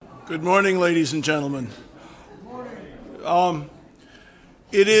Good morning, ladies and gentlemen.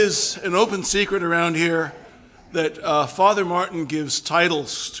 It is an open secret around here that Father Martin gives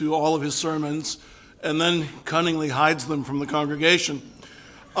titles to all of his sermons and then cunningly hides them from the congregation.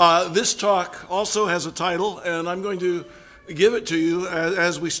 This talk also has a title, and I'm going to give it to you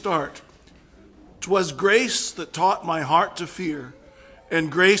as we start. "'Twas grace that taught my heart to fear,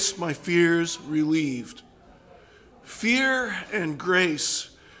 and grace my fears relieved." Fear and grace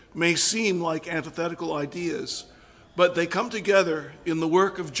may seem like antithetical ideas, but they come together in the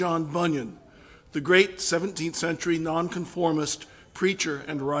work of John Bunyan, the great 17th century nonconformist preacher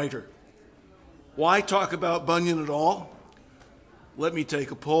and writer. Why talk about Bunyan at all? Let me take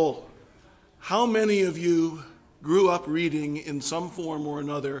a poll. How many of you grew up reading in some form or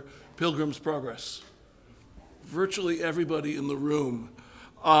another Pilgrim's Progress? Virtually everybody in the room.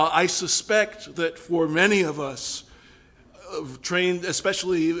 I suspect that for many of us, trained,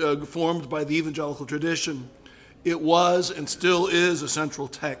 especially formed by the evangelical tradition, it was and still is a central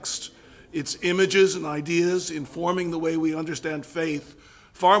text. Its images and ideas informing the way we understand faith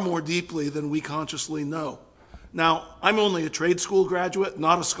far more deeply than we consciously know. Now, I'm only a trade school graduate,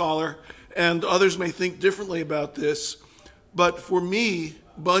 not a scholar, and others may think differently about this, but for me,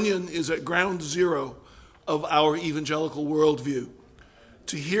 Bunyan is at ground zero of our evangelical worldview.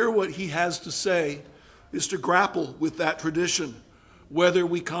 To hear what he has to say is to grapple with that tradition, whether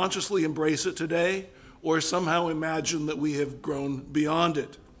we consciously embrace it today or somehow imagine that we have grown beyond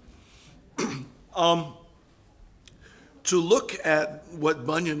it. To look at what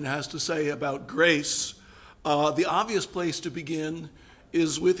Bunyan has to say about grace, the obvious place to begin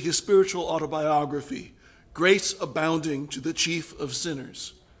is with his spiritual autobiography, Grace Abounding to the Chief of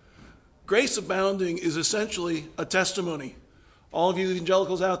Sinners. Grace Abounding is essentially a testimony. All of you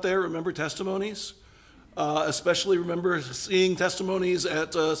evangelicals out there remember testimonies? Especially remember seeing testimonies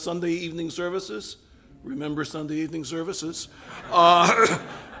at Sunday evening services. Remember Sunday evening services.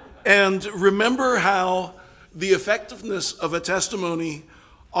 And remember how the effectiveness of a testimony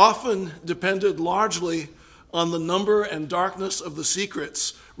often depended largely on the number and darkness of the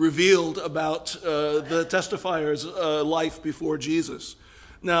secrets revealed about the testifier's life before Jesus.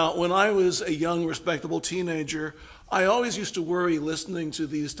 Now, when I was a young, respectable teenager, I always used to worry listening to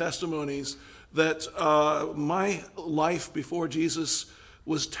these testimonies that my life before Jesus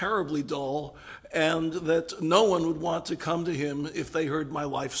was terribly dull and that no one would want to come to him if they heard my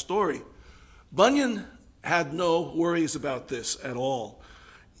life story. Bunyan had no worries about this at all.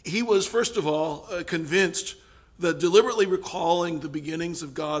 He was, first of all, convinced that deliberately recalling the beginnings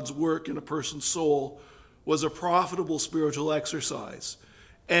of God's work in a person's soul was a profitable spiritual exercise.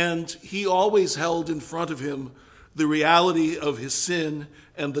 And he always held in front of him the reality of his sin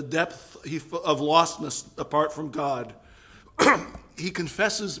and the depth of lostness apart from God. He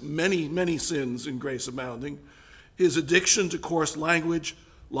confesses many, many sins in Grace Abounding. His addiction to coarse language,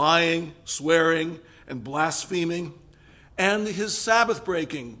 lying, swearing, and blaspheming, and his Sabbath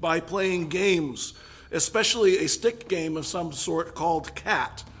breaking by playing games, especially a stick game of some sort called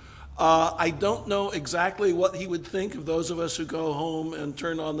Cat. I don't know exactly what he would think of those of us who go home and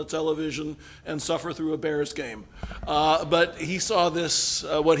turn on the television and suffer through a Bears game. But he saw this,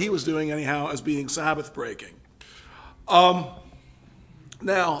 what he was doing anyhow, as being Sabbath breaking. Now,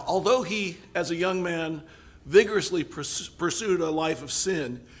 although he, as a young man, vigorously pursued a life of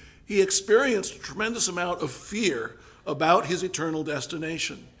sin, he experienced a tremendous amount of fear about his eternal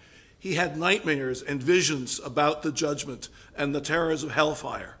destination. He had nightmares and visions about the judgment and the terrors of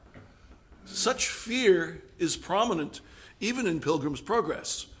hellfire. Such fear is prominent even in Pilgrim's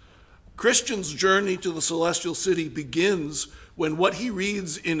Progress. Christian's journey to the celestial city begins when what he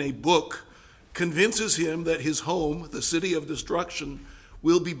reads in a book convinces him that his home, the city of destruction,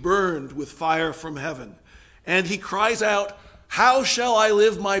 will be burned with fire from heaven. And he cries out, "How shall I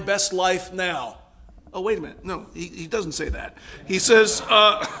live my best life now?" Oh, wait a minute. No, he doesn't say that. He says,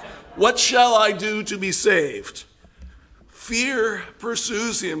 "What shall I do to be saved?" Fear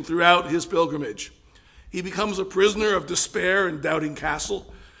pursues him throughout his pilgrimage. He becomes a prisoner of despair in Doubting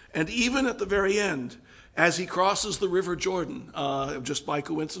Castle, and even at the very end, as he crosses the River Jordan, just by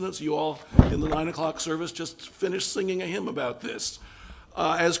coincidence, you all in the 9 o'clock service just finished singing a hymn about this.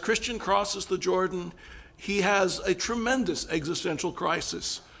 As Christian crosses the Jordan, he has a tremendous existential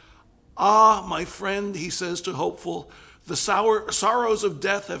crisis. "Ah, my friend," he says to Hopeful, "the sorrows of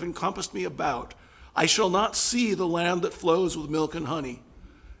death have encompassed me about. I shall not see the land that flows with milk and honey."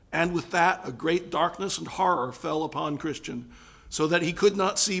 And with that, a great darkness and horror fell upon Christian, so that he could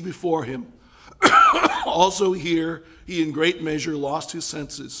not see before him. Also here, he in great measure lost his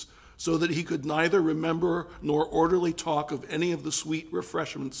senses, so that he could neither remember nor orderly talk of any of the sweet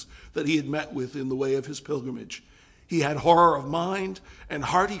refreshments that he had met with in the way of his pilgrimage. He had horror of mind and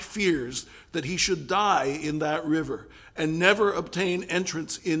hearty fears that he should die in that river and never obtain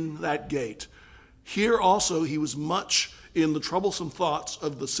entrance in that gate. Here also he was much in the troublesome thoughts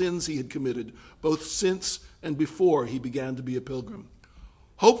of the sins he had committed, both since and before he began to be a pilgrim.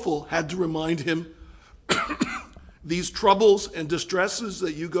 Hopeful had to remind him, these troubles and distresses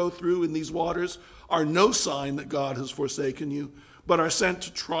that you go through in these waters are no sign that God has forsaken you, but are sent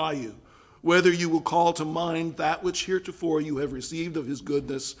to try you, whether you will call to mind that which heretofore you have received of his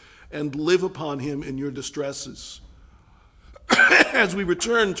goodness and live upon him in your distresses. As we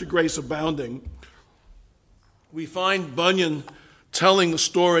return to Grace Abounding, we find Bunyan telling the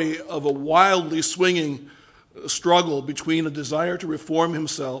story of a wildly swinging struggle between a desire to reform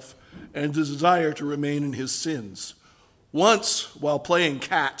himself and a desire to remain in his sins. Once, while playing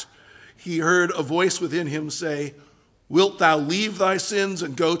cat, he heard a voice within him say, "Wilt thou leave thy sins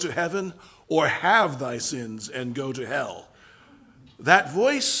and go to heaven, or have thy sins and go to hell?" That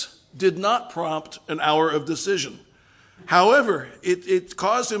voice did not prompt an hour of decision. However, it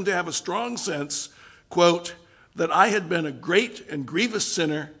caused him to have a strong sense, quote, that I had been a great and grievous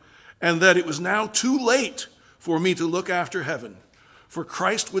sinner, and that it was now too late for me to look after heaven, for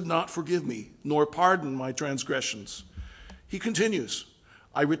Christ would not forgive me, nor pardon my transgressions. He continues,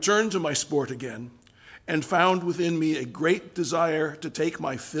 I returned to my sport again, and found within me a great desire to take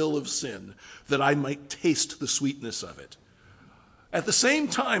my fill of sin, that I might taste the sweetness of it. At the same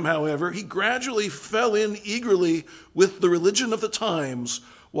time, however, he gradually fell in eagerly with the religion of the times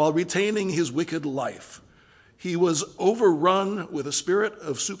while retaining his wicked life. He was overrun with a spirit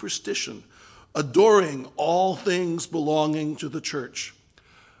of superstition, adoring all things belonging to the church.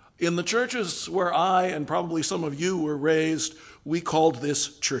 In the churches where I and probably some of you were raised, we called this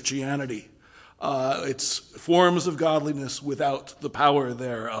churchianity. It's forms of godliness without the power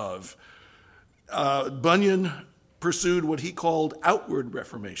thereof. Bunyan pursued what he called outward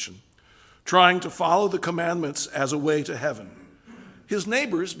reformation, trying to follow the commandments as a way to heaven. His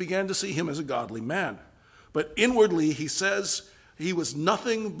neighbors began to see him as a godly man, but inwardly he says he was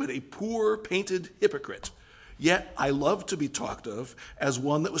nothing but a poor painted hypocrite. Yet I loved to be talked of as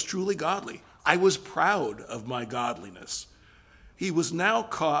one that was truly godly. I was proud of my godliness. He was now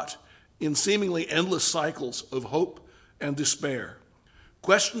caught in seemingly endless cycles of hope and despair,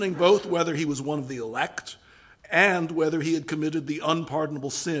 questioning both whether he was one of the elect and whether he had committed the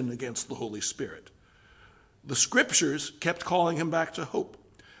unpardonable sin against the Holy Spirit. The scriptures kept calling him back to hope,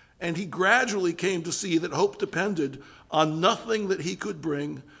 and he gradually came to see that hope depended on nothing that he could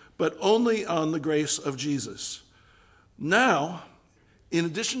bring, but only on the grace of Jesus. Now, in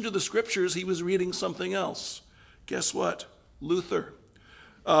addition to the scriptures, he was reading something else. Guess what? Luther.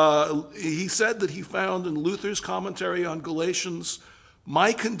 He said that he found in Luther's commentary on Galatians,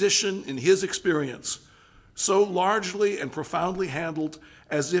 my condition in his experience, so largely and profoundly handled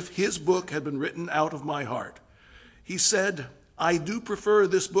as if his book had been written out of my heart. He said, I do prefer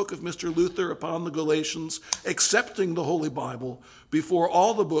this book of Mr. Luther upon the Galatians, accepting the Holy Bible before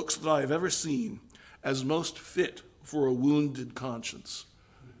all the books that I have ever seen, as most fit for a wounded conscience.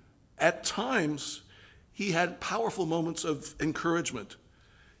 At times, he had powerful moments of encouragement.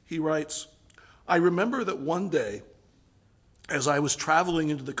 He writes, I remember that one day, as I was traveling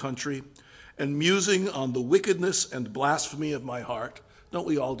into the country and musing on the wickedness and blasphemy of my heart, don't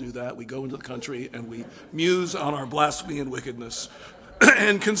we all do that? We go into the country and we muse on our blasphemy and wickedness.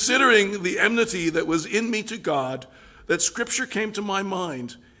 And considering the enmity that was in me to God, that scripture came to my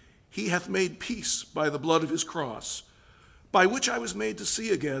mind, he hath made peace by the blood of his cross, by which I was made to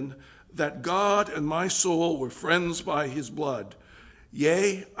see again that God and my soul were friends by his blood.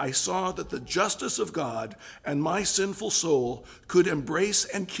 Yea, I saw that the justice of God and my sinful soul could embrace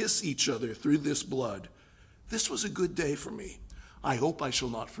and kiss each other through this blood. This was a good day for me. I hope I shall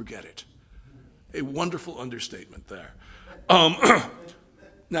not forget it. A wonderful understatement there.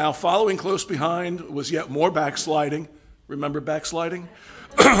 Now, following close behind was yet more backsliding. Remember backsliding?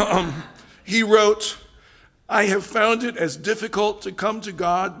 He wrote, I have found it as difficult to come to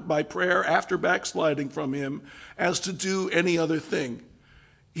God by prayer after backsliding from him as to do any other thing.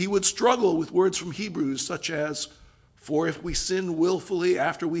 He would struggle with words from Hebrews such as, for if we sin willfully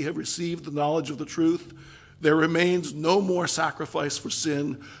after we have received the knowledge of the truth, there remains no more sacrifice for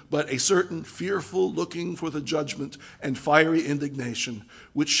sin, but a certain fearful looking for the judgment and fiery indignation,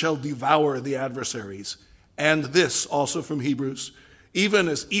 which shall devour the adversaries. And this also from Hebrews, even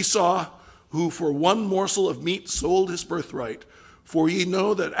as Esau, who for one morsel of meat sold his birthright, for ye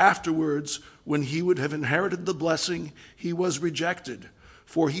know that afterwards, when he would have inherited the blessing, he was rejected,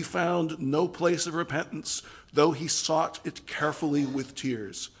 for he found no place of repentance, though he sought it carefully with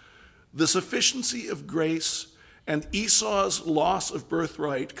tears. The sufficiency of grace and Esau's loss of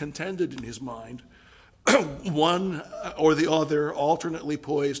birthright contended in his mind, one or the other alternately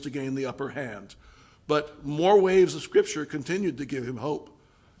poised to gain the upper hand. But more waves of Scripture continued to give him hope.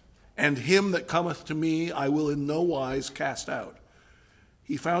 And him that cometh to me I will in no wise cast out.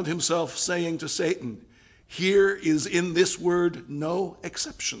 He found himself saying to Satan, here is in this word no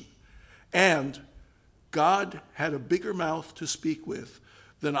exception. And God had a bigger mouth to speak with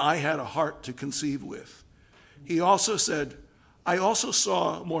than I had a heart to conceive with. He also said, I also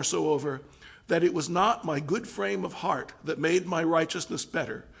saw, moreover, that it was not my good frame of heart that made my righteousness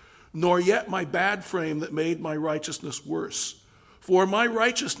better, nor yet my bad frame that made my righteousness worse. For my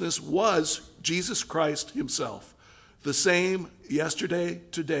righteousness was Jesus Christ himself, the same yesterday,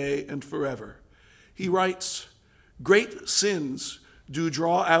 today, and forever. He writes, great sins do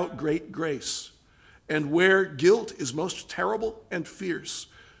draw out great grace, and where guilt is most terrible and fierce,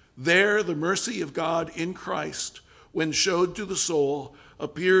 there the mercy of God in Christ, when showed to the soul,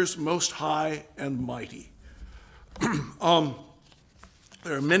 appears most high and mighty.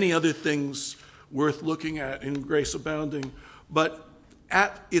 There are many other things worth looking at in Grace Abounding, but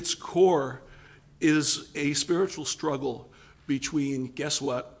at its core is a spiritual struggle between, guess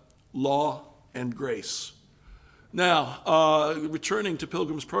what, law and grace. Now, returning to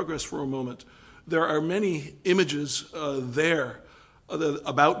Pilgrim's Progress for a moment, there are many images there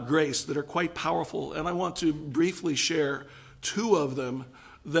about grace that are quite powerful, and I want to briefly share two of them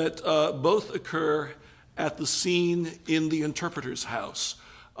that both occur at the scene in the interpreter's house,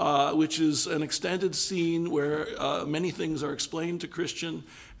 which is an extended scene where many things are explained to Christian,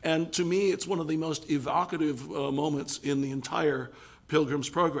 and to me it's one of the most evocative moments in the entire Pilgrim's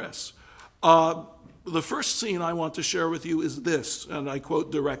Progress. The first scene I want to share with you is this, and I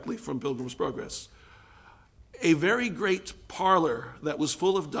quote directly from Pilgrim's Progress. A very great parlor that was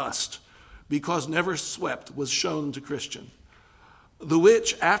full of dust, because never swept, was shown to Christian. The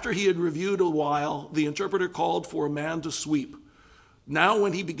which, after he had reviewed a while, the interpreter called for a man to sweep. Now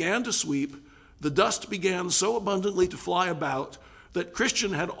when he began to sweep, the dust began so abundantly to fly about that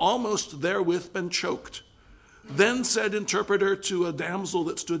Christian had almost therewith been choked. Then said interpreter to a damsel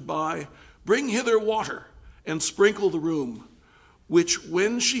that stood by, bring hither water, and sprinkle the room, which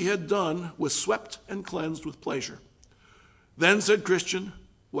when she had done was swept and cleansed with pleasure. Then said Christian,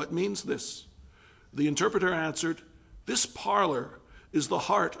 what means this? The interpreter answered, this parlor is the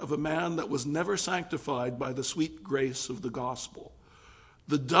heart of a man that was never sanctified by the sweet grace of the gospel.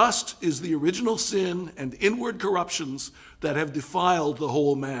 The dust is the original sin and inward corruptions that have defiled the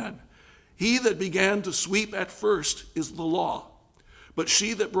whole man. He that began to sweep at first is the law, but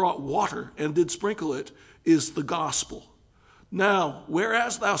she that brought water and did sprinkle it is the gospel. Now,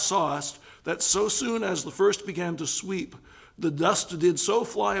 whereas thou sawest that so soon as the first began to sweep, the dust did so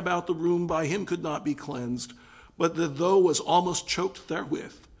fly about the room by him could not be cleansed, but that though was almost choked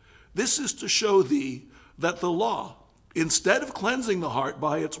therewith. This is to show thee that the law, instead of cleansing the heart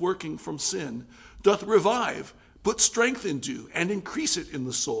by its working from sin, doth revive, put strength into, and increase it in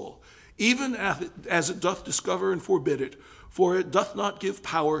the soul, even as it doth discover and forbid it, for it doth not give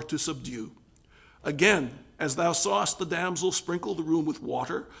power to subdue. Again, as thou sawest the damsel sprinkle the room with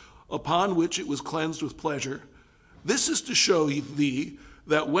water, upon which it was cleansed with pleasure, this is to show thee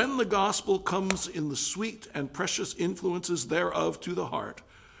that when the gospel comes in the sweet and precious influences thereof to the heart,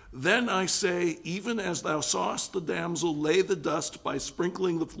 then I say, even as thou sawest the damsel lay the dust by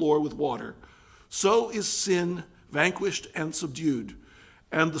sprinkling the floor with water, so is sin vanquished and subdued,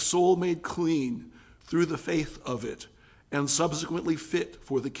 and the soul made clean through the faith of it, and subsequently fit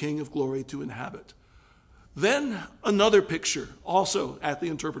for the King of glory to inhabit. Then another picture, also at the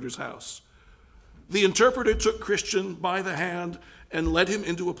interpreter's house. The interpreter took Christian by the hand and led him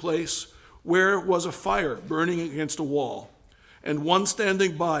into a place where was a fire burning against a wall, and one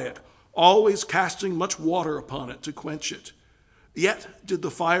standing by it, always casting much water upon it to quench it. Yet did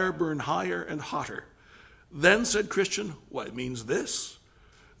the fire burn higher and hotter. Then said Christian, what means this?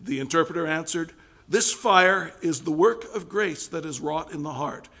 The interpreter answered, this fire is the work of grace that is wrought in the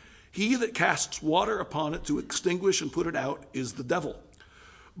heart. He that casts water upon it to extinguish and put it out is the devil.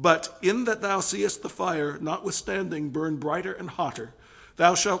 But in that thou seest the fire, notwithstanding, burn brighter and hotter,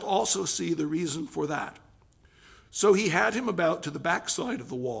 thou shalt also see the reason for that. So he had him about to the backside of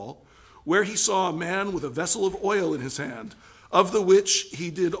the wall, where he saw a man with a vessel of oil in his hand, of the which he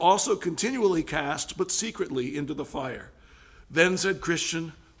did also continually cast, but secretly, into the fire. Then said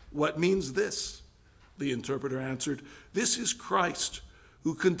Christian, what means this? The interpreter answered, this is Christ,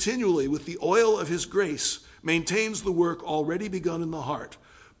 who continually with the oil of his grace maintains the work already begun in the heart,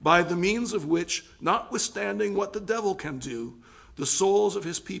 by the means of which, notwithstanding what the devil can do, the souls of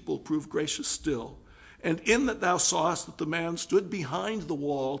his people prove gracious still. And in that thou sawest that the man stood behind the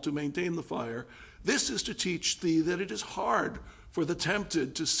wall to maintain the fire, this is to teach thee that it is hard for the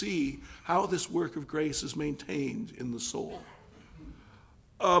tempted to see how this work of grace is maintained in the soul.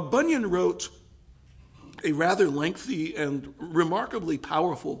 Bunyan wrote a rather lengthy and remarkably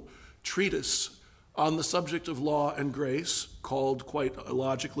powerful treatise on the subject of law and grace, called quite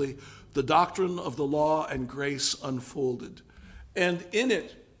logically, The Doctrine of the Law and Grace Unfolded. And in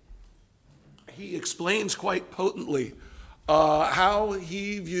it, he explains quite potently how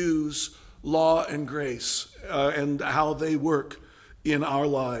he views law and grace and how they work in our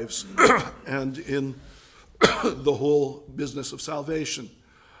lives and in the whole business of salvation.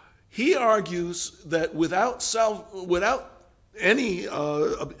 He argues that without any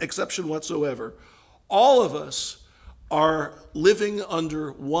exception whatsoever, all of us are living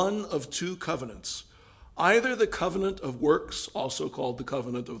under one of two covenants, either the covenant of works, also called the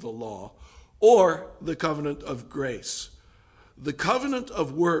covenant of the law, or the covenant of grace. The covenant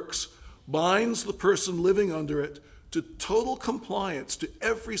of works binds the person living under it to total compliance to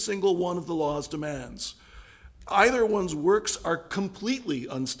every single one of the law's demands. Either one's works are completely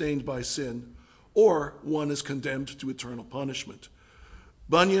unstained by sin, or one is condemned to eternal punishment.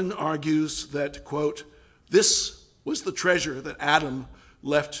 Bunyan argues that, quote, this was the treasure that Adam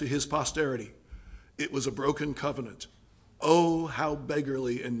left to his posterity. It was a broken covenant. Oh, how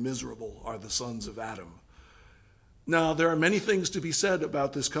beggarly and miserable are the sons of Adam. Now, there are many things to be said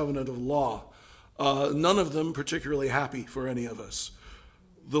about this covenant of law, none of them particularly happy for any of us.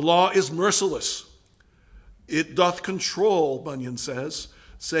 The law is merciless. It doth control, Bunyan says,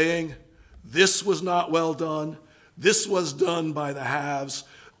 saying, this was not well done, this was done by the halves,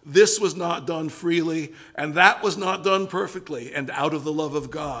 this was not done freely, and that was not done perfectly and out of the love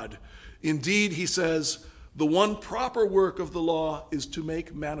of God. Indeed, he says, the one proper work of the law is to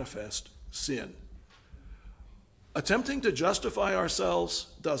make manifest sin. Attempting to justify ourselves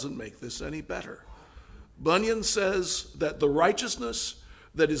doesn't make this any better. Bunyan says that the righteousness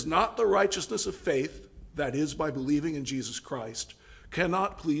that is not the righteousness of faith, that is, by believing in Jesus Christ,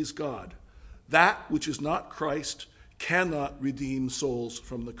 cannot please God. That which is not Christ cannot redeem souls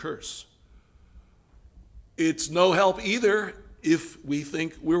from the curse. It's no help either if we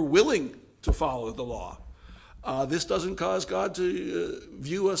think we're willing to follow the law. This doesn't cause God to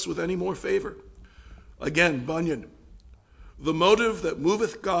view us with any more favor. Again, Bunyan, the motive that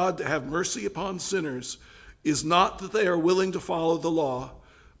moveth God to have mercy upon sinners is not that they are willing to follow the law,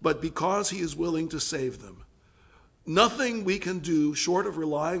 but because he is willing to save them. Nothing we can do short of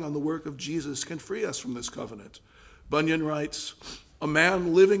relying on the work of Jesus can free us from this covenant. Bunyan writes, a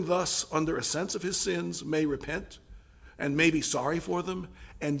man living thus under a sense of his sins may repent and may be sorry for them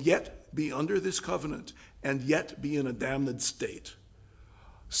and yet be under this covenant and yet be in a damned state.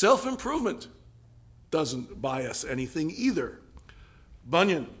 Self-improvement doesn't buy us anything either.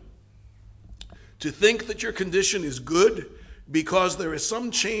 Bunyan, to think that your condition is good because there is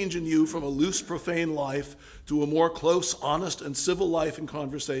some change in you from a loose, profane life to a more close, honest, and civil life and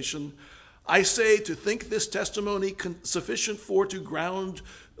conversation, I say to think this testimony sufficient for to ground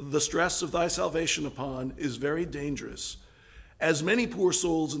the stress of thy salvation upon is very dangerous. As many poor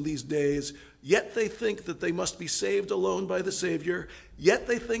souls in these days, yet they think that they must be saved alone by the Savior, yet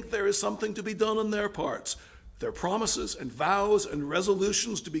they think there is something to be done on their parts. Their promises and vows and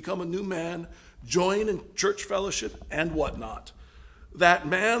resolutions to become a new man, join in church fellowship, and whatnot. That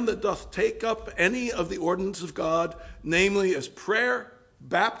man that doth take up any of the ordinances of God, namely as prayer,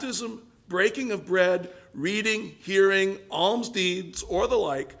 baptism, breaking of bread, reading, hearing, alms deeds, or the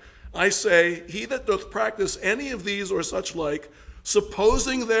like, I say, he that doth practice any of these or such like,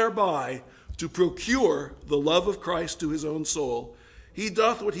 supposing thereby to procure the love of Christ to his own soul, he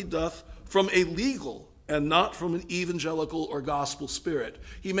doth what he doth from a legal and not from an evangelical or gospel spirit.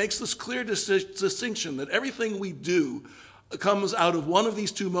 He makes this clear distinction that everything we do comes out of one of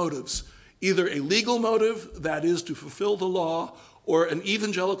these two motives, either a legal motive, that is to fulfill the law, or an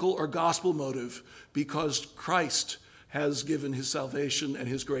evangelical or gospel motive, because Christ has given his salvation and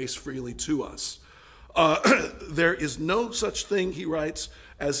his grace freely to us. There is no such thing, he writes,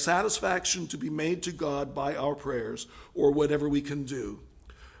 as satisfaction to be made to God by our prayers or whatever we can do.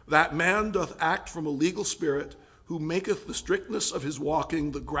 That man doth act from a legal spirit, who maketh the strictness of his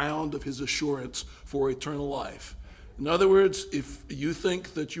walking the ground of his assurance for eternal life. In other words, if you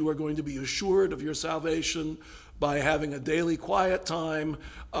think that you are going to be assured of your salvation by having a daily quiet time,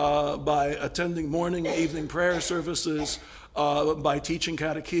 by attending morning and evening prayer services, by teaching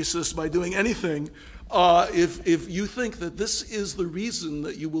catechesis, by doing anything If you think that this is the reason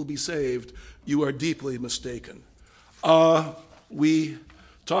that you will be saved, you are deeply mistaken. We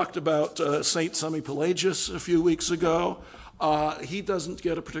talked about St. Semi-Pelagius a few weeks ago. He doesn't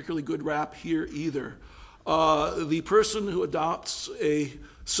get a particularly good rap here either. The person who adopts a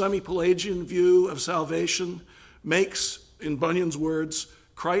semi-Pelagian view of salvation makes, in Bunyan's words,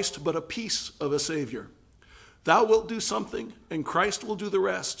 Christ but a piece of a Savior. Thou wilt do something, and Christ will do the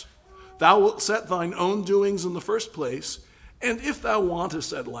rest. Thou wilt set thine own doings in the first place, and if thou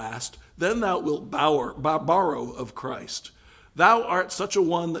wantest at last, then thou wilt borrow of Christ. Thou art such a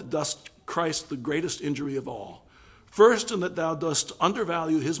one that dost Christ the greatest injury of all. First, in that thou dost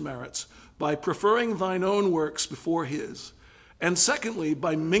undervalue his merits by preferring thine own works before his, and secondly,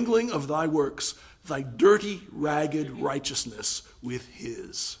 by mingling of thy works thy dirty, ragged righteousness with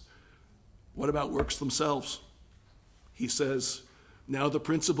his. What about works themselves? He says, now the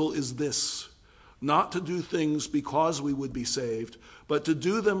principle is this, not to do things because we would be saved, but to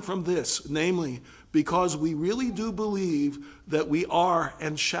do them from this, namely, because we really do believe that we are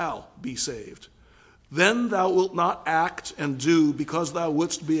and shall be saved. Then thou wilt not act and do because thou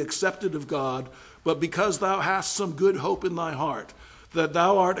wouldst be accepted of God, but because thou hast some good hope in thy heart, that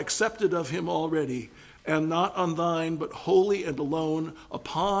thou art accepted of him already, and not on thine, but wholly and alone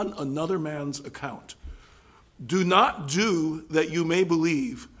upon another man's account. Do not do that you may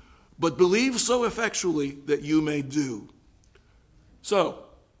believe, but believe so effectually that you may do. So,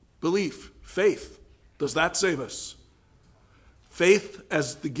 belief, faith, does that save us? Faith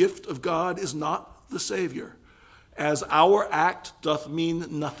as the gift of God is not the Savior, as our act doth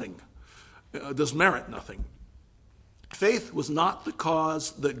mean nothing, does merit nothing. Faith was not the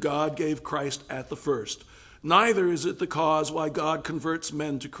cause that God gave Christ at the first. Neither is it the cause why God converts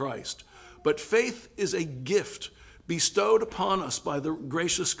men to Christ. But faith is a gift bestowed upon us by the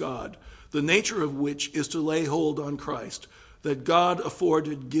gracious God, the nature of which is to lay hold on Christ, that God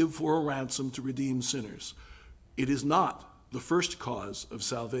afforded give for a ransom to redeem sinners. It is not the first cause of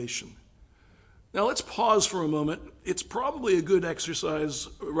salvation. Now let's pause for a moment. It's probably a good exercise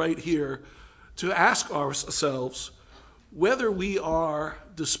right here to ask ourselves whether we are,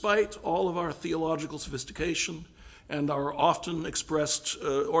 despite all of our theological sophistication and our often expressed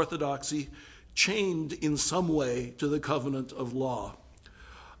orthodoxy, chained in some way to the covenant of law.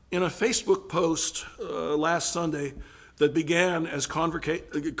 In a Facebook post last Sunday that began as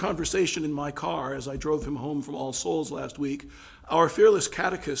conversation in my car as I drove him home from All Souls last week, our fearless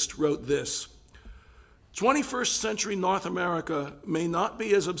catechist wrote this: 21st century North America may not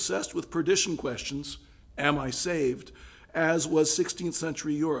be as obsessed with perdition questions, am I saved, as was 16th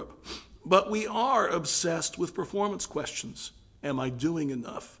century Europe. But we are obsessed with performance questions. Am I doing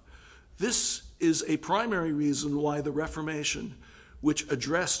enough? This is a primary reason why the Reformation, which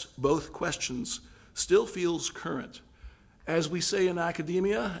addressed both questions, still feels current. As we say in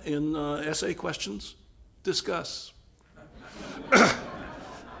academia, in essay questions, discuss.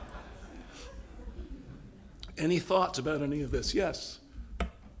 Any thoughts about any of this? Yes?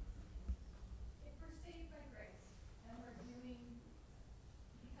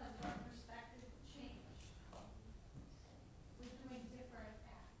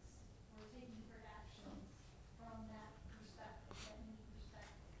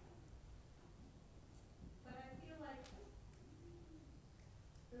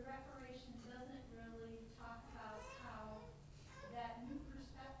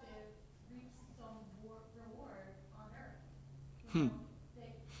 That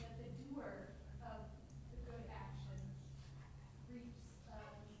the doer of the good actions reaps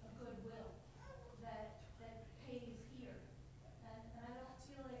a goodwill that pays here. And I don't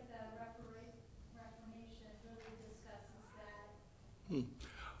feel like the Reformation really discusses that the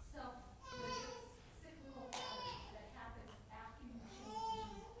cyclical pattern that happens after you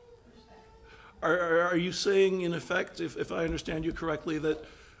change perspective. Are you saying, in effect, if I understand you correctly, that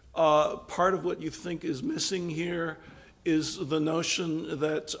part of what you think is missing here is the notion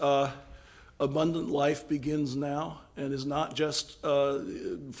that abundant life begins now and is not just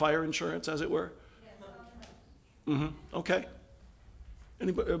fire insurance, as it were? Yes. Okay.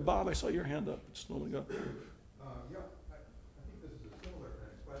 Anybody, Bob, I saw your hand up just a moment ago. Yeah, I think this is a similar kind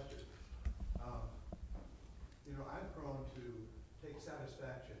of question. I'm prone to take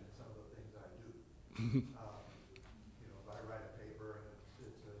satisfaction in some of the things I do. If I write a paper and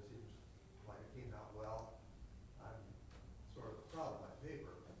it seems like it came out well, I'm sort of proud of my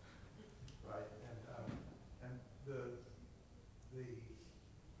paper, right? And the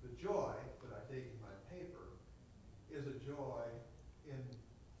joy that I take in my paper is a joy in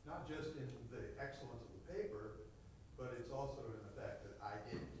not just in the excellence of the paper, but it's also in the fact that I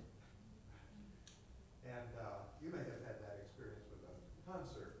did it.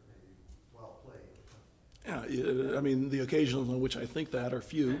 I mean, the occasions on which I think that are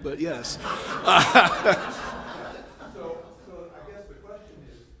few, but yes. So I guess the question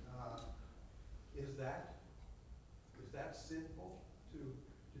is that sinful to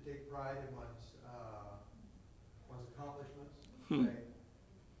take pride in one's accomplishments? Say,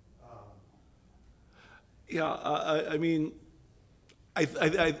 Yeah, I mean,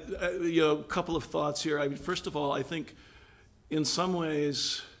 a couple of thoughts here. I mean, first of all, I think in some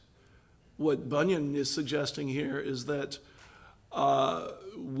ways what Bunyan is suggesting here is that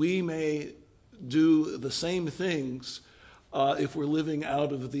we may do the same things if we're living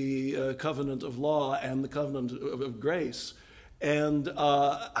out of the covenant of law and the covenant of grace, and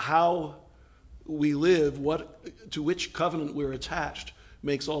how we live, to which covenant we're attached,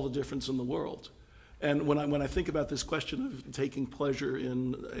 makes all the difference in the world. And when I think about this question of taking pleasure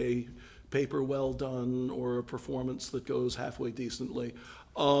in a paper well done or a performance that goes halfway decently,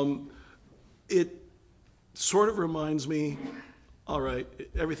 it sort of reminds me, all right,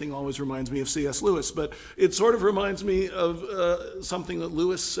 everything always reminds me of C.S. Lewis, but it sort of reminds me of something that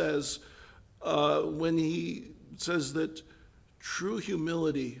Lewis says when he says that true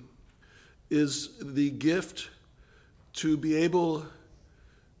humility is the gift to be able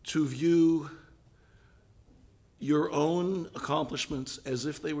to view your own accomplishments as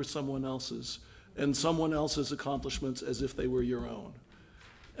if they were someone else's, and someone else's accomplishments as if they were your own.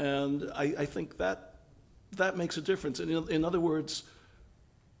 And I think that makes a difference. In other words,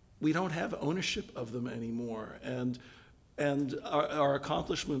 we don't have ownership of them anymore, and our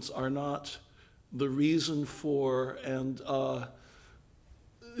accomplishments are not the reason for and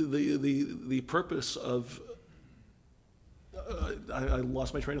the purpose of. I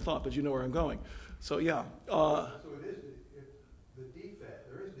lost my train of thought, but you know where I'm going. So yeah. so it is the defect.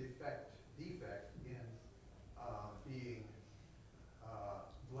 There is defect in being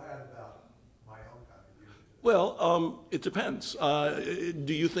glad about my own contribution. Well, it depends.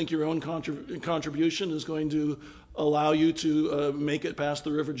 Do you think your own contribution is going to allow you to make it past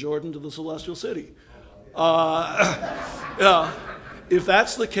the River Jordan to the Celestial City? Yeah. If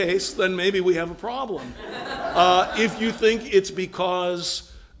that's the case, then maybe we have a problem. If you think it's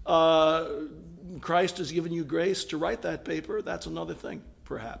because Christ has given you grace to write that paper, that's another thing,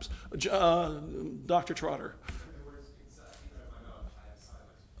 perhaps. Dr. Trotter.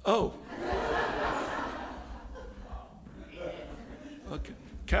 Oh. Okay.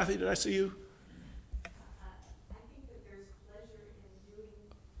 Kathy, did I see you? I think that there's pleasure in doing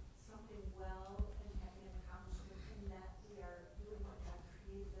something well and having an accomplishment in that we are doing what God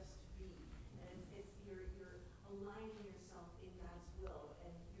created us to be. And you're aligning yourself in God's will,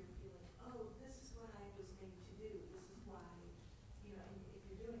 and you're feeling, oh, this is what I was made to do. This is why, and if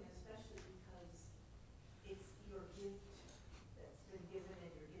you're doing it, especially because it's your gift that's been given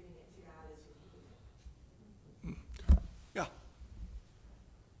and you're giving it to God as you're doing it. Yeah.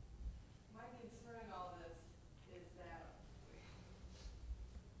 My concern in all this is that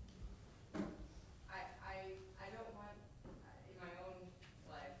I don't want in my own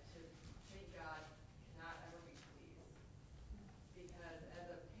life to think God cannot ever be pleased. Because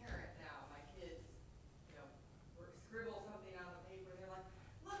as a parent now, my kids, scribble something on the paper and they're like,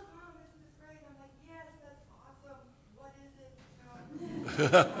 look, Mom, isn't this great? I'm like, yes, that's awesome. What is it? And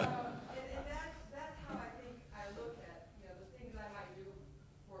that's how I think I look at, the things I might do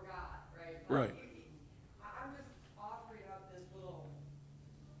for God, right? Right. I'm just offering up this little,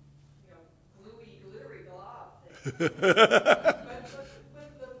 gluey, glittery glob thing. but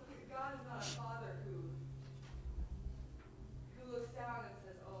God is not a father who looks down and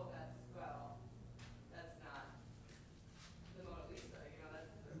says, oh, that's not the Mona Lisa,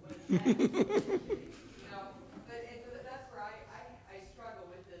 that's what is that? And so that's where I struggle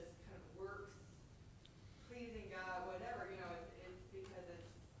with this kind of works, pleasing God, whatever, it's because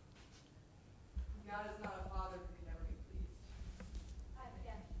God is not a father who can never be pleased.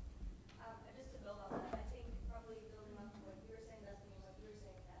 Just to build on that, I think probably building on what you were saying, Dustin, and what you were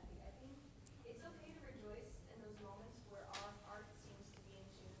saying, Kathy, I think it's okay to rejoice in those moments where our heart seems to be in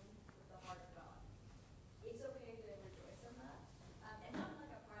tune with the heart of God. It's okay to rejoice in that. And not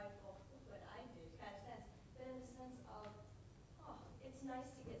like a prideful, look what I did kind of sense, but in the sense of, oh, it's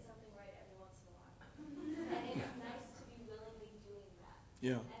nice to get something right every once in a while. And it's nice to be willingly doing that.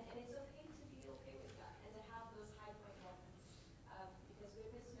 Yeah. And it's okay to be okay with that and to have those high point moments. Because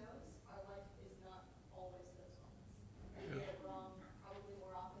goodness knows our life is not always those moments. We get it wrong probably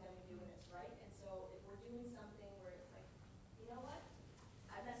more often than we do when it's right. And so if we're doing something where it's like, you know what?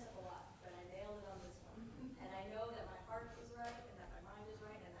 I messed up a lot, but I nailed it on this one. And I know that my heart is right and that my mind is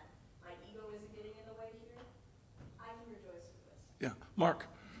right and that my ego isn't getting in the way here. I can rejoice with this. Yeah. Mark.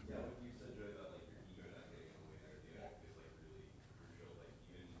 Yeah, what you said, Joy, about your ego not getting in the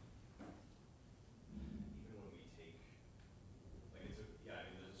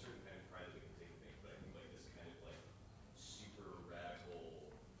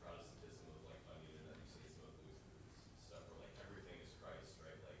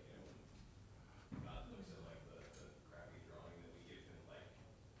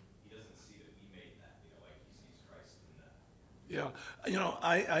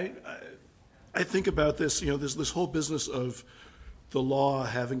I think about this. There's this whole business of the law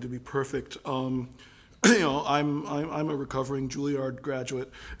having to be perfect. I'm a recovering Juilliard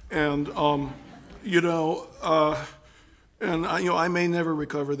graduate, and I may never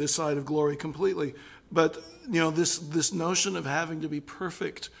recover this side of glory completely, but this notion of having to be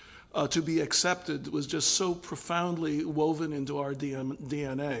perfect to be accepted was just so profoundly woven into our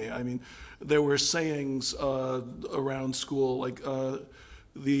DNA. I mean, there were sayings around school, like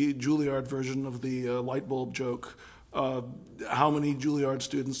the Juilliard version of the light bulb joke. How many Juilliard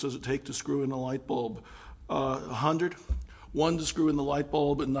students does it take to screw in a light bulb? 100? 1 to screw in the light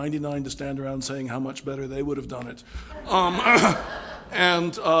bulb and 99 to stand around saying how much better they would have done it.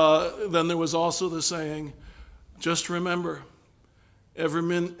 And then there was also the saying, just remember, every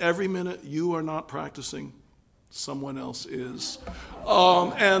minute you are not practicing, someone else is.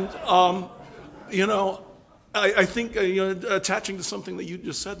 I think, attaching to something that you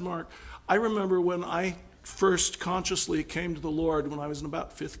just said, Mark, I remember when I first consciously came to the Lord when I was in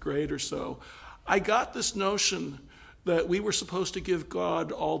about 5th grade or so, I got this notion that we were supposed to give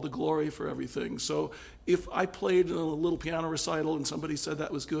God all the glory for everything. So if I played in a little piano recital and somebody said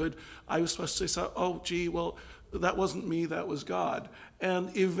that was good, I was supposed to say, oh, gee, well, that wasn't me, that was God.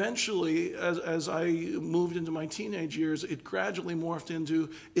 And eventually, as I moved into my teenage years, it gradually morphed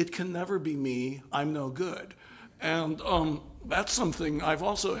into, it can never be me, I'm no good. And that's something I've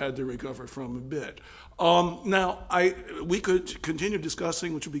also had to recover from a bit. Now, we could continue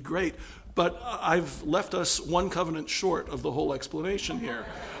discussing, which would be great, but I've left us one covenant short of the whole explanation here.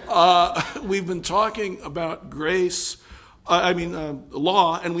 We've been talking about grace,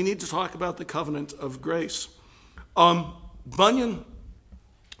 law, and we need to talk about the covenant of grace. Bunyan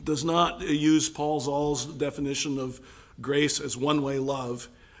does not use Paul Zoll's definition of grace as one-way love.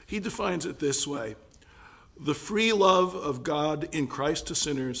 He defines it this way: the free love of God in Christ to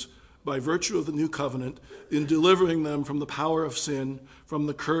sinners by virtue of the new covenant, in delivering them from the power of sin, from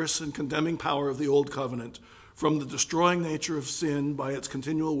the curse and condemning power of the old covenant, from the destroying nature of sin by its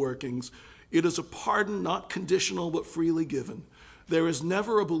continual workings. It is a pardon not conditional but freely given. There is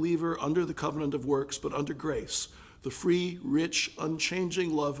never a believer under the covenant of works but under grace, the free, rich,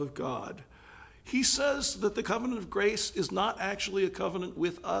 unchanging love of God. He says that the covenant of grace is not actually a covenant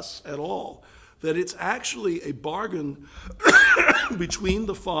with us at all, that it's actually a bargain between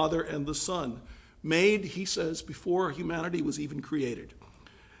the Father and the Son, made, he says, before humanity was even created.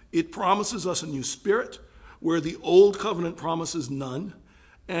 It promises us a new spirit, where the old covenant promises none,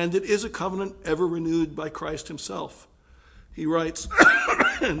 and it is a covenant ever renewed by Christ himself. He writes,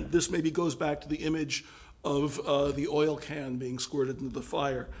 and this maybe goes back to the image of the oil can being squirted into the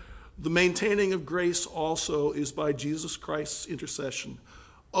fire. The maintaining of grace also is by Jesus Christ's intercession.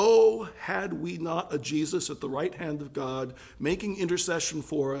 Oh, had we not a Jesus at the right hand of God, making intercession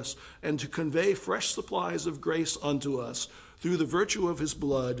for us, and to convey fresh supplies of grace unto us, through the virtue of his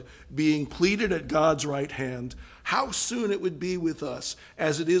blood, being pleaded at God's right hand, how soon it would be with us,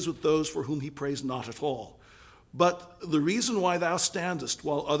 as it is with those for whom he prays not at all. But the reason why thou standest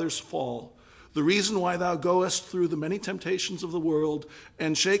while others fall, the reason why thou goest through the many temptations of the world,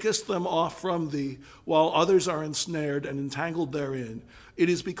 and shakest them off from thee, while others are ensnared and entangled therein, it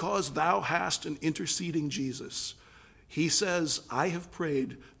is because thou hast an interceding Jesus. He says, I have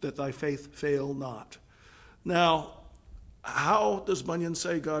prayed that thy faith fail not. Now, how does Bunyan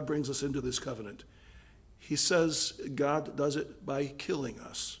say God brings us into this covenant? He says God does it by killing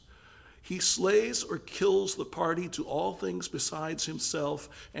us. He slays or kills the party to all things besides himself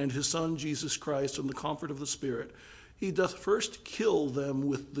and his Son Jesus Christ and the comfort of the Spirit. He doth first kill them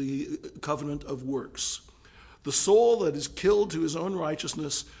with the covenant of works. The soul that is killed to his own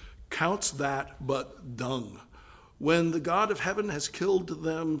righteousness counts that but dung. When the God of heaven has killed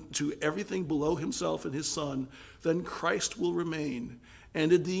them to everything below himself and his Son, then Christ will remain.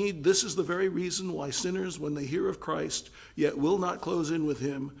 And indeed, this is the very reason why sinners, when they hear of Christ, yet will not close in with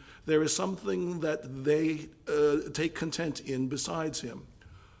him, there is something that they take content in besides him.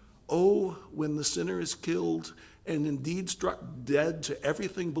 Oh, when the sinner is killed and indeed struck dead to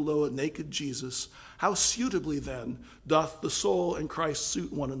everything below a naked Jesus, how suitably then doth the soul and Christ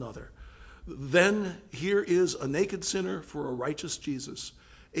suit one another. Then here is a naked sinner for a righteous Jesus,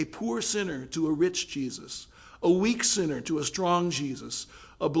 a poor sinner to a rich Jesus, a weak sinner to a strong Jesus,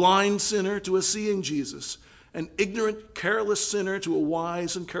 a blind sinner to a seeing Jesus, an ignorant, careless sinner to a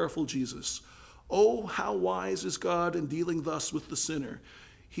wise and careful Jesus. Oh, how wise is God in dealing thus with the sinner.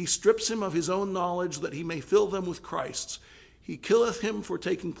 He strips him of his own knowledge that he may fill them with Christ's. He killeth him for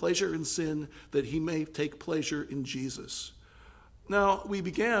taking pleasure in sin, that he may take pleasure in Jesus. Now, we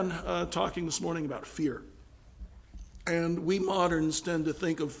began talking this morning about fear. And we moderns tend to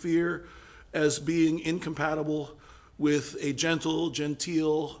think of fear as being incompatible with a gentle,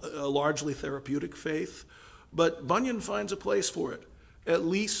 genteel, largely therapeutic faith. But Bunyan finds a place for it, at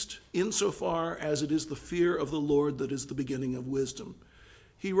least insofar as it is the fear of the Lord that is the beginning of wisdom.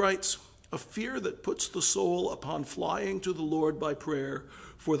 He writes, "A fear that puts the soul upon flying to the Lord by prayer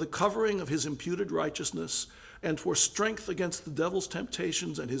for the covering of his imputed righteousness and for strength against the devil's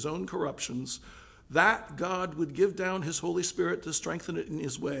temptations and his own corruptions, that God would give down his Holy Spirit to strengthen it in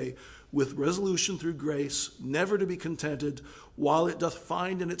his way, with resolution through grace, never to be contented, while it doth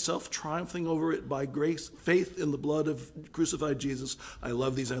find in itself triumphing over it by grace, faith in the blood of crucified Jesus." I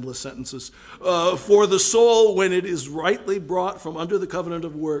love these endless sentences. "For the soul, when it is rightly brought from under the covenant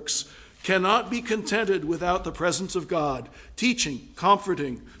of works, cannot be contented without the presence of God, teaching,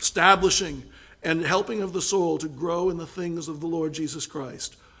 comforting, establishing, and helping of the soul to grow in the things of the Lord Jesus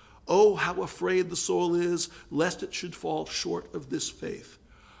Christ. Oh, how afraid the soul is, lest it should fall short of this faith."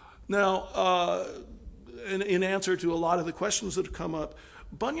 Now, in answer to a lot of the questions that have come up,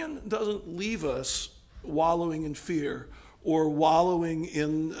 Bunyan doesn't leave us wallowing in fear or wallowing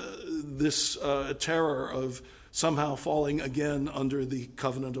in this terror of somehow falling again under the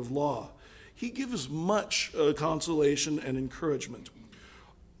covenant of law. He gives much consolation and encouragement.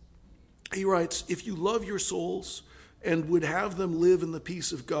 He writes, "If you love your souls and would have them live in the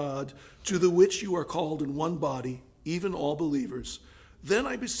peace of God, to the which you are called in one body, even all believers, then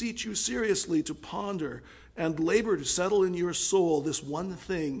I beseech you seriously to ponder and labor to settle in your soul this one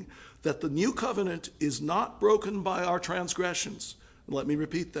thing, that the new covenant is not broken by our transgressions." And let me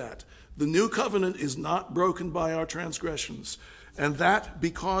repeat that. The new covenant is not broken by our transgressions, and that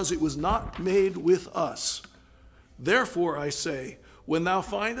because it was not made with us. Therefore, I say, when thou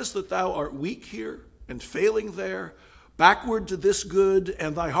findest that thou art weak here and failing there, backward to this good,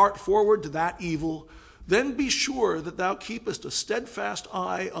 and thy heart forward to that evil, then be sure that thou keepest a steadfast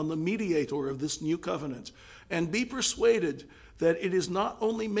eye on the mediator of this new covenant, and be persuaded that it is not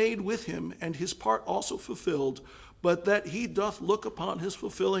only made with him and his part also fulfilled, but that he doth look upon his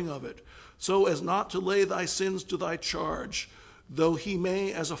fulfilling of it, so as not to lay thy sins to thy charge, though he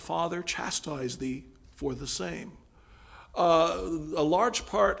may as a father chastise thee for the same. A large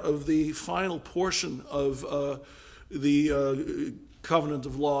part of the final portion of the covenant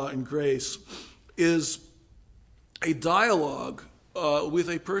of law and grace is a dialogue with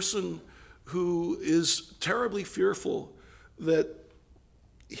a person who is terribly fearful that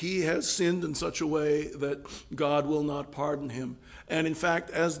he has sinned in such a way that God will not pardon him. And in fact,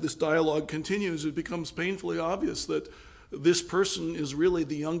 as this dialogue continues, it becomes painfully obvious that this person is really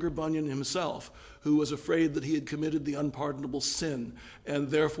the younger Bunyan himself, who was afraid that he had committed the unpardonable sin and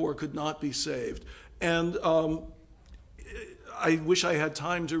therefore could not be saved. And I wish I had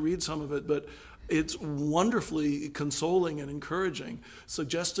time to read some of it, but it's wonderfully consoling and encouraging,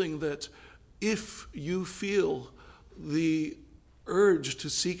 suggesting that if you feel the urge to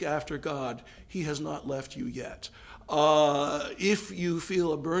seek after God, he has not left you yet. If you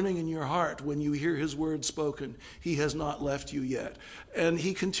feel a burning in your heart when you hear his word spoken, he has not left you yet. And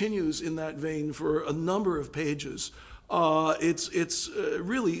he continues in that vein for a number of pages. It's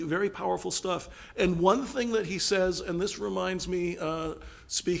really very powerful stuff. And one thing that he says, and this reminds me,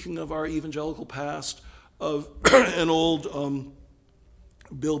 speaking of our evangelical past, of an old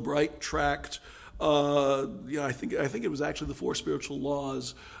Bill Bright tract. I think it was actually the Four Spiritual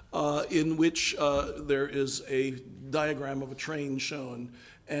Laws, in which there is a diagram of a train shown,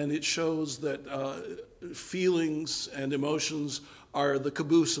 and it shows that feelings and emotions are the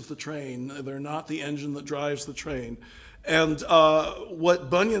caboose of the train. They're not the engine that drives the train. And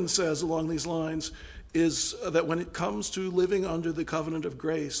what Bunyan says along these lines is that when it comes to living under the covenant of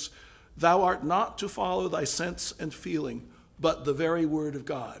grace, thou art not to follow thy sense and feeling, but the very word of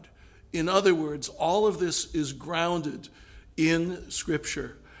God. In other words, all of this is grounded in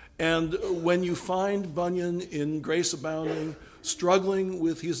Scripture. And when you find Bunyan in Grace Abounding, struggling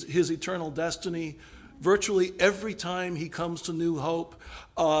with his eternal destiny, virtually every time he comes to New Hope,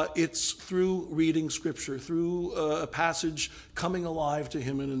 it's through reading Scripture, through a passage coming alive to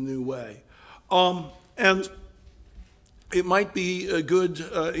him in a new way. And it might be good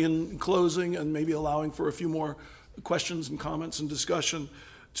in closing and maybe allowing for a few more questions and comments and discussion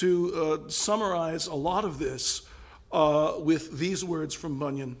to summarize a lot of this with these words from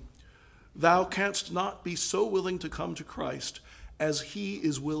Bunyan. Thou canst not be so willing to come to Christ as he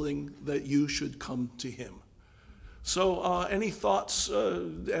is willing that you should come to him. So any thoughts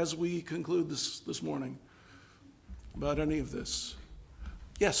as we conclude this morning about any of this?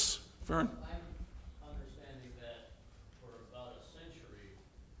 Yes, Vern. I'm understanding that for about a century,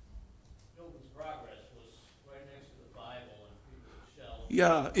 Pilgrim's Progress was right next to the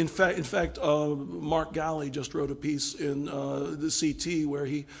Yeah, in fact, Mark Galley just wrote a piece in the CT where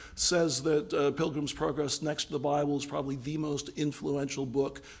he says that Pilgrim's Progress, next to the Bible, is probably the most influential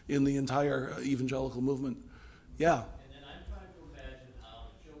book in the entire evangelical movement. Yeah. And then I'm trying to imagine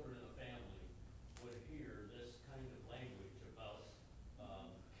how the children in the family would hear this kind of language about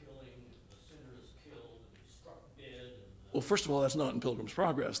killing, the sinner is killed, and he's struck dead. Well, first of all, that's not in Pilgrim's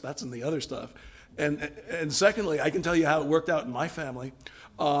Progress. That's in the other stuff. And secondly, I can tell you how it worked out in my family.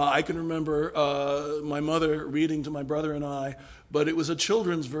 I can remember my mother reading to my brother and I, but it was a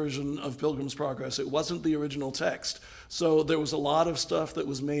children's version of Pilgrim's Progress. It wasn't the original text. So there was a lot of stuff that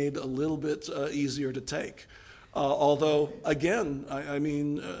was made a little bit easier to take. Although, again, I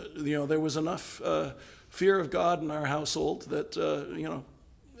mean, there was enough fear of God in our household that,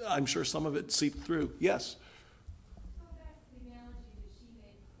 I'm sure some of it seeped through. Yes? Go back to the analogy that she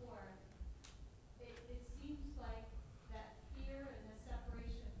made before. It seems like that fear and the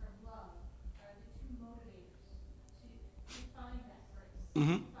separation from love are the two motivators to find that grace,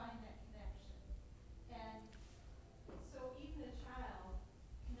 Mm-hmm. to find that connection. And so even a child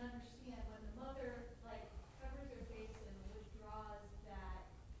can understand when the mother covers her face and withdraws that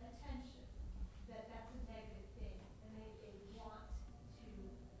attention, that's a negative thing, and they want to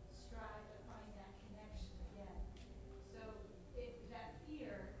strive to find that connection again. So that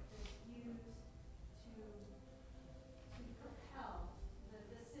fear is used to propel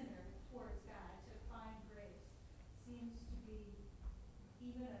the sinner towards God, to find grace, seems to be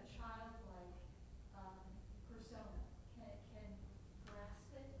even a childlike persona can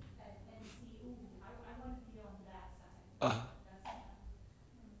grasp it and see, ooh, I want to be on that side. That's not.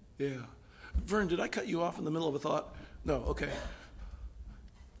 Yeah. Vern, did I cut you off in the middle of a thought? No, okay.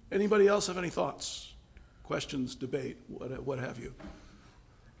 Anybody else have any thoughts, questions, debate, what have you?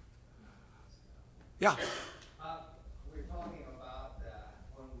 Yeah. We're talking about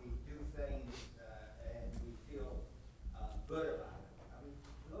when we do things and we feel good about it. I mean,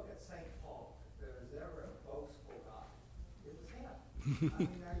 look at St. Paul. If there was ever a boastful guy, it was him. I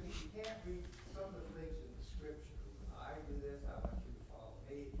mean, you can't read some of the things in the scripture. I do this, I want you to follow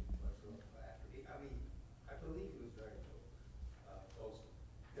me, let's look after me. I mean, I believe he was very boastful.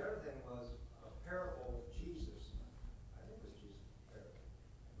 The other thing was a parable of Jesus. I think it was Jesus' parable.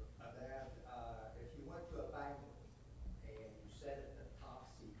 That if you went to a banquet and you sat at the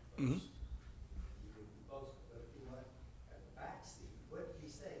top seat first, you would be boastful. But if you went at the back seat, what did he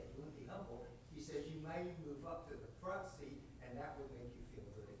say? You would be humble. He says you may move up to the front seat, and that would make you feel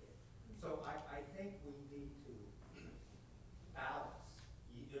good again. So I think we need to balance,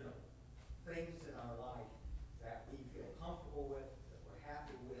 things in our life that we feel comfortable with, that we're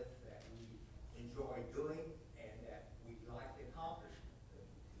happy with, that we enjoy doing, and that we like the accomplishment that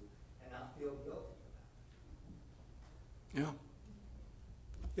we do, and not feel guilty about it. Yeah.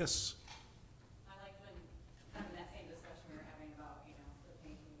 Yes. I like when, having that same discussion we were having about, the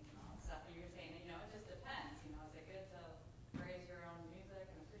painting and all that stuff, and you were saying, it just depends, is it good to praise your own music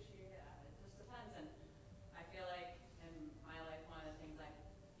and appreciate it? It just depends, and I feel like in my life, one of the things I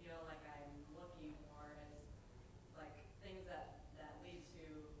feel like I'm looking for is things that lead to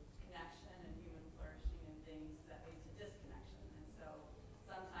connection and human flourishing, and things that lead to disconnection. And so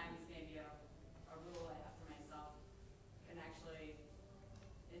sometimes maybe a rule I have for myself can actually,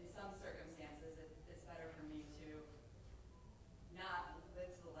 in some circumstances, it's better for me to not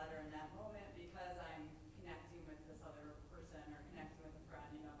live to the letter in that moment because I'm connecting with this other person or connecting with a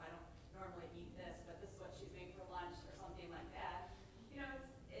friend. If I don't normally eat this, but this is what she's made for lunch or something like that,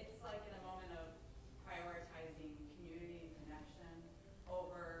 it's like in a moment of prioritizing community and connection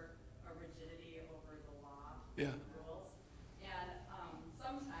over a rigidity over the law. Yeah. Rules. And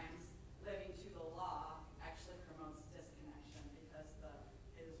sometimes living to the law actually promotes disconnection because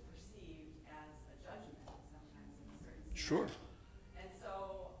it is perceived as a judgment sometimes in a certain situation. Sure. And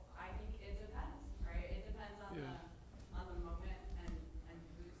so I think it depends, right? It depends on the moment and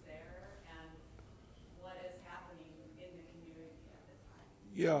who's there and what is happening in the community at the time.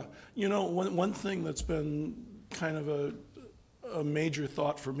 Yeah. One thing that's been kind of a major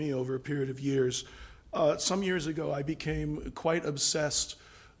thought for me over a period of years, some years ago I became quite obsessed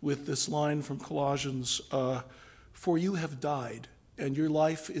with this line from Colossians, for you have died, and your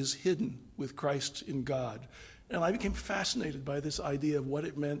life is hidden with Christ in God. And I became fascinated by this idea of what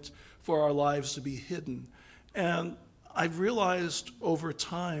it meant for our lives to be hidden. And I've realized over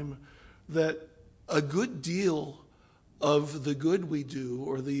time that a good deal of the good we do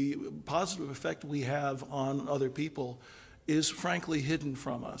or the positive effect we have on other people is frankly hidden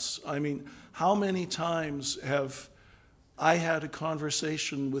from us. I mean, how many times have I had a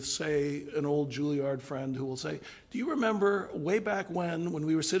conversation with, say, an old Juilliard friend who will say, do you remember way back when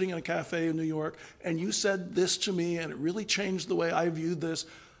we were sitting in a cafe in New York and you said this to me and it really changed the way I viewed this?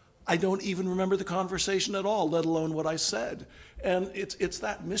 I don't even remember the conversation at all, let alone what I said. And it's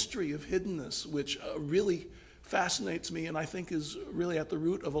that mystery of hiddenness which really fascinates me and I think is really at the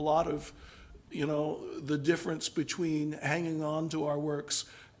root of a lot of, the difference between hanging on to our works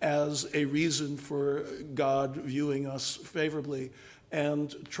as a reason for God viewing us favorably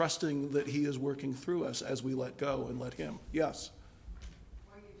and trusting that he is working through us as we let go and let him. Yes?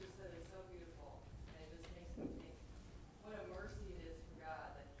 What you just said is so beautiful, and it just makes me think, what a mercy it is for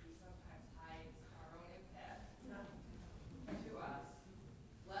God that he sometimes hides our own impact to us,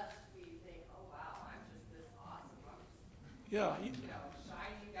 lest we think, oh wow, I'm just this awesome, I'm just, Yeah.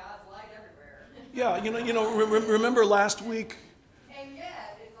 shining God's light everywhere. Yeah, remember last week, And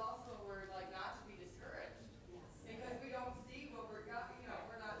yet, it's also a word like not to be discouraged, because we don't see what we're not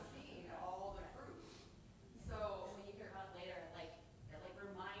seeing all the fruit. So When you hear about it later, it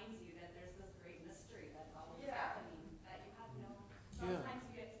reminds you that there's this great mystery that's always Yeah. happening that you have no. Sometimes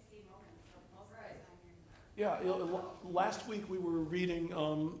you get to see moments, but most Right. of the time you're not. yeah, last week we were reading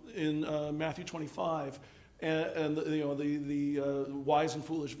in Matthew 25 and the wise and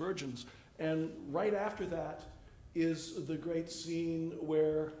foolish virgins. And right after that is the great scene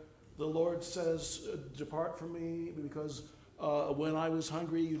where the Lord says, depart from me because when I was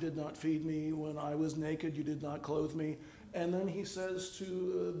hungry, you did not feed me. When I was naked, you did not clothe me. And then he says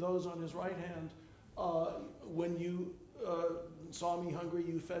to those on his right hand, when you saw me hungry,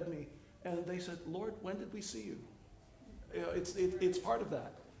 you fed me. And they said, Lord, when did we see you? It's part of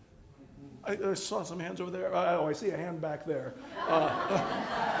that. I saw some hands over there. Oh, I see a hand back there.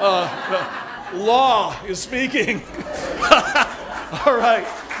 Law is speaking. All right.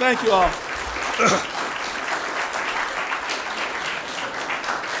 Thank you all.